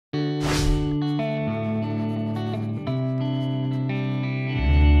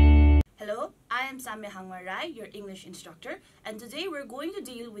Samyo, your English instructor, and today we're going to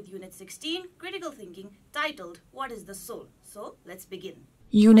deal with Unit 16, Critical Thinking, titled, What is the Soul? So, let's begin.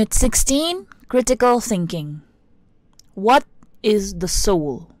 Unit 16, Critical Thinking. What is the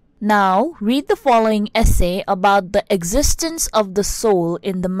soul? Now, read the following essay about the existence of the soul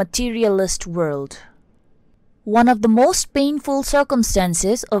in the materialist world. One of the most painful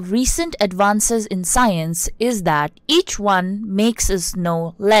circumstances of recent advances in science is that each one makes us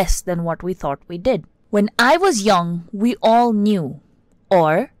know less than what we thought we did. When I was young, we all knew,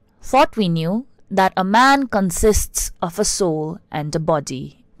 or thought we knew, that a man consists of a soul and a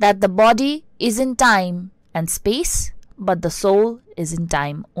body. That the body is in time and space, but the soul is in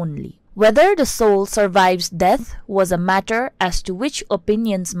time only. Whether the soul survives death was a matter as to which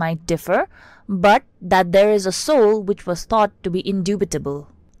opinions might differ, but that there is a soul which was thought to be indubitable.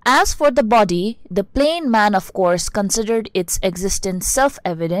 As for the body, the plain man of course considered its existence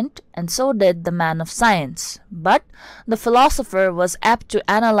self-evident, and so did the man of science. But the philosopher was apt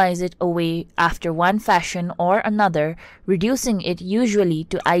to analyze it away after one fashion or another, reducing it usually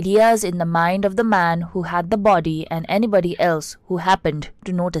to ideas in the mind of the man who had the body and anybody else who happened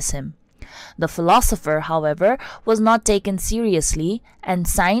to notice him. The philosopher, however, was not taken seriously, and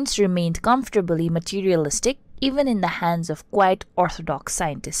science remained comfortably materialistic even in the hands of quite orthodox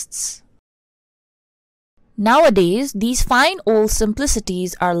scientists. Nowadays, these fine old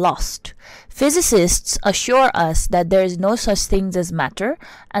simplicities are lost. Physicists assure us that there is no such thing as matter,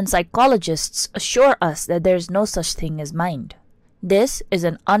 and psychologists assure us that there is no such thing as mind. This is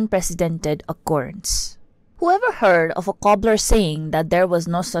an unprecedented occurrence. Whoever heard of a cobbler saying that there was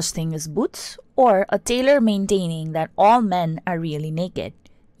no such thing as boots, or a tailor maintaining that all men are really naked?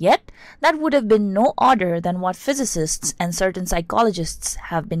 Yet, that would have been no odder than what physicists and certain psychologists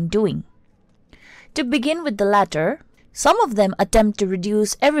have been doing. To begin with the latter, some of them attempt to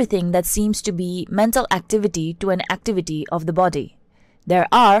reduce everything that seems to be mental activity to an activity of the body. There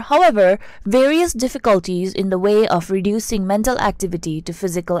are, however, various difficulties in the way of reducing mental activity to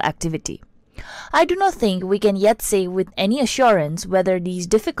physical activity. I do not think we can yet say with any assurance whether these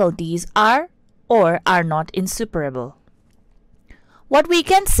difficulties are or are not insuperable. What we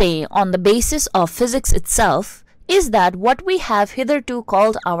can say on the basis of physics itself is that what we have hitherto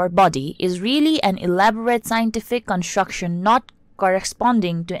called our body is really an elaborate scientific construction not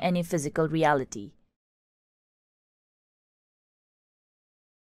corresponding to any physical reality.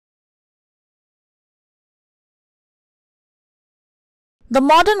 The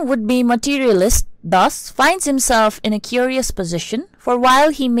modern would-be materialist thus finds himself in a curious position, for while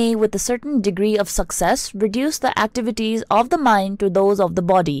he may with a certain degree of success reduce the activities of the mind to those of the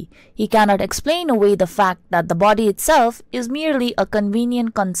body, he cannot explain away the fact that the body itself is merely a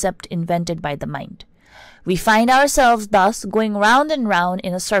convenient concept invented by the mind. We find ourselves thus going round and round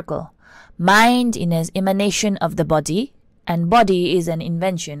in a circle. Mind is an emanation of the body, and body is an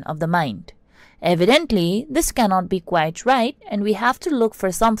invention of the mind. Evidently, this cannot be quite right, and we have to look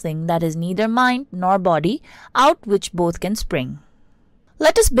for something that is neither mind nor body, out which both can spring.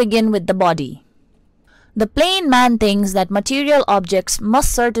 Let us begin with the body. The plain man thinks that material objects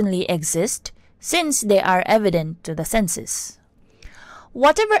must certainly exist, since they are evident to the senses.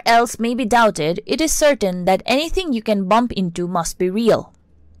 Whatever else may be doubted, it is certain that anything you can bump into must be real.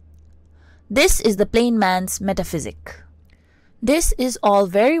 This is the plain man's metaphysic. This is all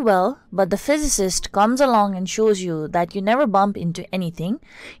very well, but the physicist comes along and shows you that you never bump into anything.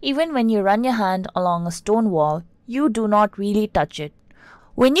 Even when you run your hand along a stone wall, you do not really touch it.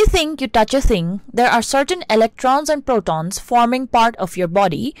 When you think you touch a thing, there are certain electrons and protons forming part of your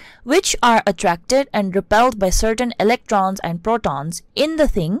body, which are attracted and repelled by certain electrons and protons in the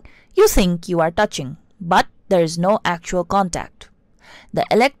thing you think you are touching, but there is no actual contact. The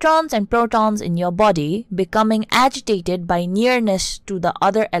electrons and protons in your body, becoming agitated by nearness to the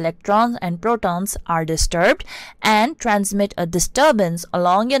other electrons and protons, are disturbed and transmit a disturbance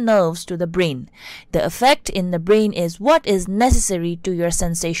along your nerves to the brain. The effect in the brain is what is necessary to your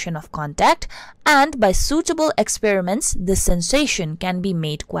sensation of contact, and by suitable experiments, this sensation can be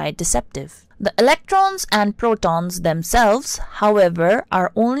made quite deceptive. The electrons and protons themselves, however,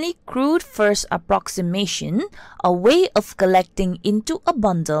 are only crude first approximation, a way of collecting into a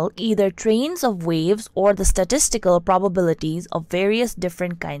bundle either trains of waves or the statistical probabilities of various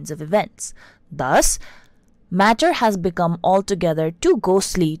different kinds of events. Thus, matter has become altogether too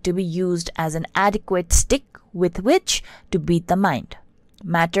ghostly to be used as an adequate stick with which to beat the mind.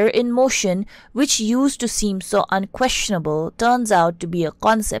 Matter in motion, which used to seem so unquestionable, turns out to be a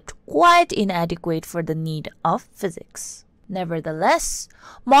concept quite inadequate for the need of physics. Nevertheless,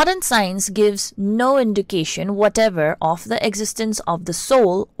 modern science gives no indication whatever of the existence of the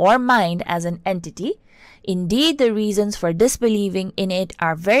soul or mind as an entity. Indeed, the reasons for disbelieving in it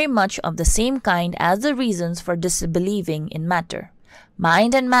are very much of the same kind as the reasons for disbelieving in matter.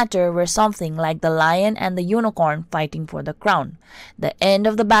 Mind and matter were something like the lion and the unicorn fighting for the crown. The end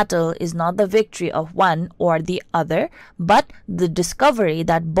of the battle is not the victory of one or the other, but the discovery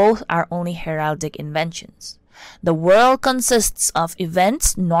that both are only heraldic inventions. The world consists of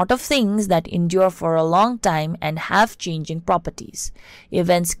events, not of things that endure for a long time and have changing properties.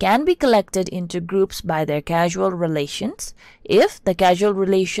 Events can be collected into groups by their causal relations. If the causal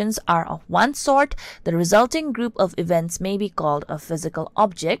relations are of one sort, the resulting group of events may be called a physical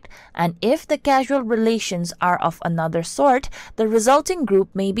object, and if the causal relations are of another sort, the resulting group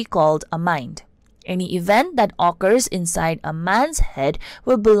may be called a mind. Any event that occurs inside a man's head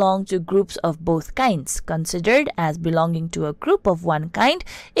will belong to groups of both kinds. Considered as belonging to a group of one kind,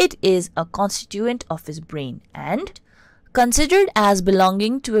 it is a constituent of his brain, and considered as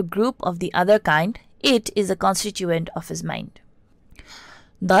belonging to a group of the other kind, it is a constituent of his mind.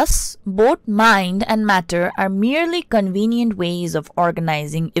 Thus, both mind and matter are merely convenient ways of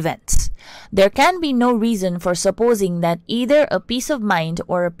organizing events. There can be no reason for supposing that either a piece of mind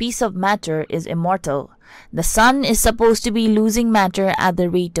or a piece of matter is immortal. The sun is supposed to be losing matter at the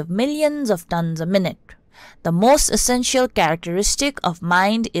rate of millions of tons a minute. The most essential characteristic of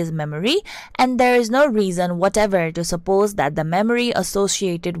mind is memory, and there is no reason whatever to suppose that the memory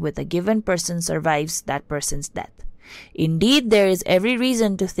associated with a given person survives that person's death. Indeed, there is every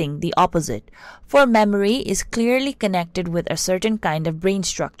reason to think the opposite, for memory is clearly connected with a certain kind of brain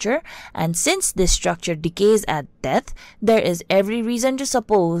structure, and since this structure decays at death, there is every reason to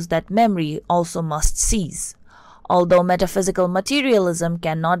suppose that memory also must cease. Although metaphysical materialism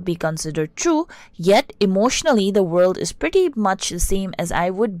cannot be considered true, yet emotionally the world is pretty much the same as I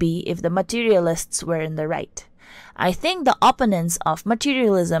would be if the materialists were in the right. I think the opponents of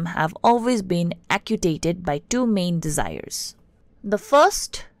materialism have always been actuated by two main desires. The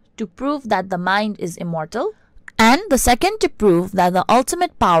first, to prove that the mind is immortal, and the second to prove that the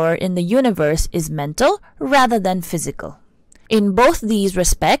ultimate power in the universe is mental rather than physical. In both these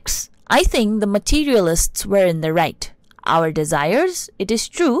respects, I think the materialists were in the right. Our desires, it is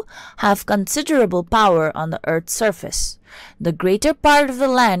true, have considerable power on the Earth's surface. The greater part of the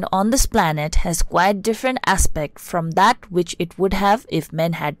land on this planet has quite different aspect from that which it would have if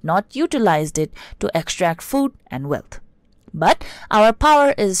men had not utilized it to extract food and wealth. But our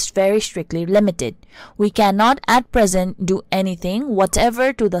power is very strictly limited. We cannot at present do anything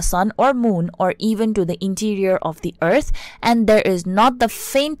whatever to the sun or moon or even to the interior of the earth, and there is not the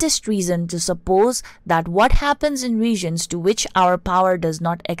faintest reason to suppose that what happens in regions to which our power does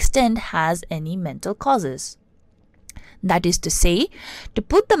not extend has any mental causes. That is to say, to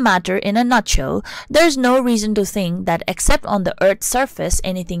put the matter in a nutshell, there is no reason to think that except on the earth's surface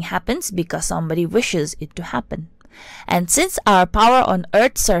anything happens because somebody wishes it to happen. And since our power on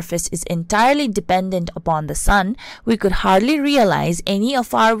earth's surface is entirely dependent upon the sun, we could hardly realize any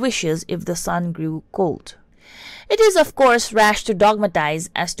of our wishes if the sun grew cold. It is of course rash to dogmatize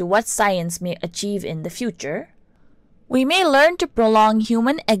as to what science may achieve in the future. We may learn to prolong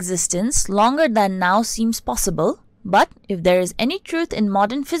human existence longer than now seems possible, but if there is any truth in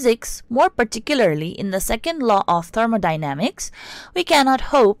modern physics, more particularly in the second law of thermodynamics, we cannot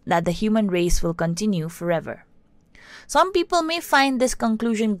hope that the human race will continue forever. Some people may find this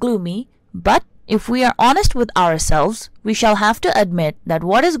conclusion gloomy, but if we are honest with ourselves, we shall have to admit that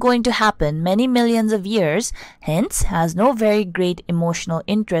what is going to happen many millions of years hence has no very great emotional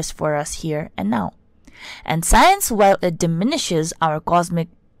interest for us here and now. And science, while it diminishes our cosmic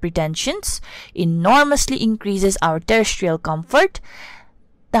pretensions, enormously increases our terrestrial comfort.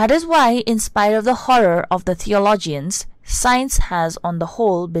 That is why, in spite of the horror of the theologians, science has on the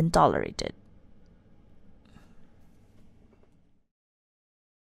whole been tolerated.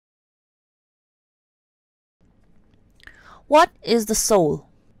 What is the soul?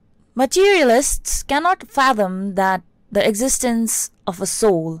 Materialists cannot fathom that the existence of a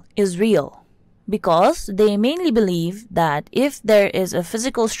soul is real, because they mainly believe that if there is a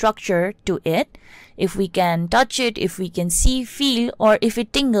physical structure to it, if we can touch it, if we can see, feel, or if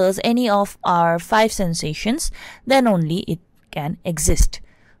it tingles any of our five sensations, then only it can exist.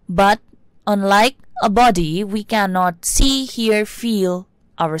 But unlike a body, we cannot see, hear, feel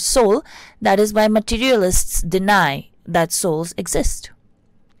our soul. That is why materialists deny that souls exist.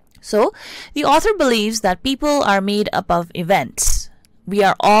 So, the author believes that people are made up of events. We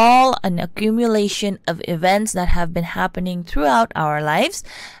are all an accumulation of events that have been happening throughout our lives,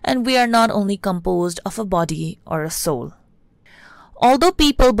 and we are not only composed of a body or a soul. Although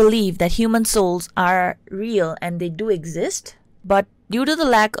people believe that human souls are real and they do exist, but due to the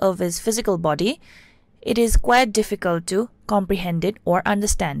lack of his physical body, it is quite difficult to comprehend it or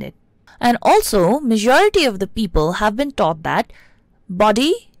understand it. And also, majority of the people have been taught that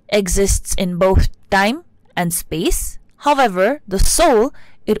body exists in both time and space. However, the soul,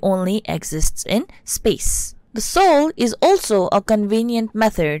 it only exists in space. The soul is also a convenient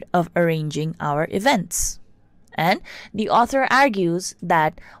method of arranging our events. And the author argues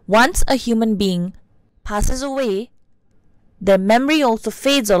that once a human being passes away, their memory also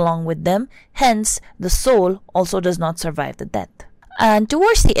fades along with them, hence the soul also does not survive the death. And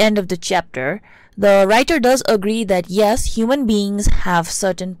towards the end of the chapter, the writer does agree that yes, human beings have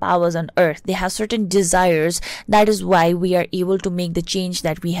certain powers on earth. They have certain desires. That is why we are able to make the change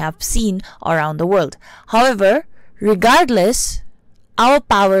that we have seen around the world. However, regardless, our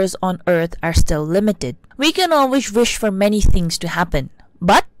powers on earth are still limited. We can always wish for many things to happen,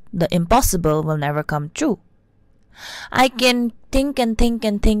 but the impossible will never come true. I can think and think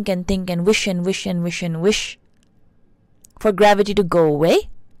and think and think and wish and wish and wish and wish for gravity to go away.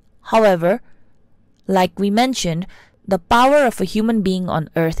 However, like we mentioned, the power of a human being on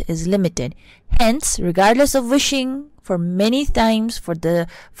earth is limited. Hence, regardless of wishing for many times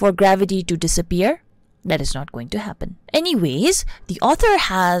for gravity to disappear, that is not going to happen. Anyways, the author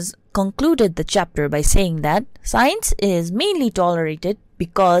has concluded the chapter by saying that science is mainly tolerated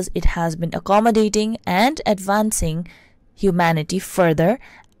because it has been accommodating and advancing humanity further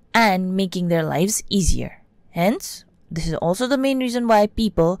and making their lives easier. Hence, this is also the main reason why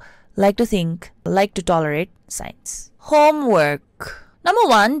people like to tolerate science. Homework. Number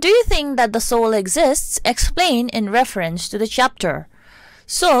 1, do you think that the soul exists? Explain in reference to the chapter.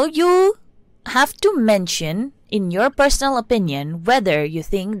 So you have to mention in your personal opinion whether you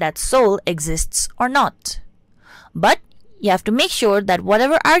think that soul exists or not. But you have to make sure that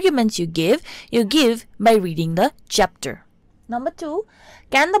whatever arguments you give by reading the chapter. Number 2,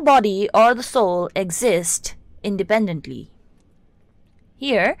 can the body or the soul exist independently?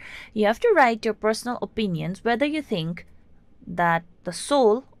 Here, you have to write your personal opinions whether you think that the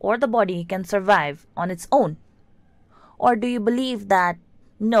soul or the body can survive on its own. Or do you believe that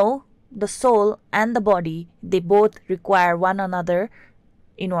no, the soul and the body, they both require one another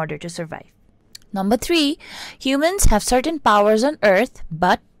in order to survive? Number 3, humans have certain powers on earth,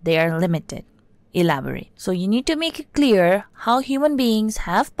 but they are limited. Elaborate. So you need to make it clear how human beings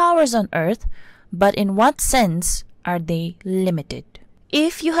have powers on earth, but in what sense are they limited?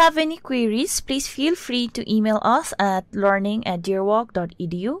 If you have any queries, please feel free to email us at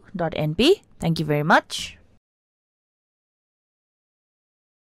learning@dearwalk.edu.np. Thank you very much.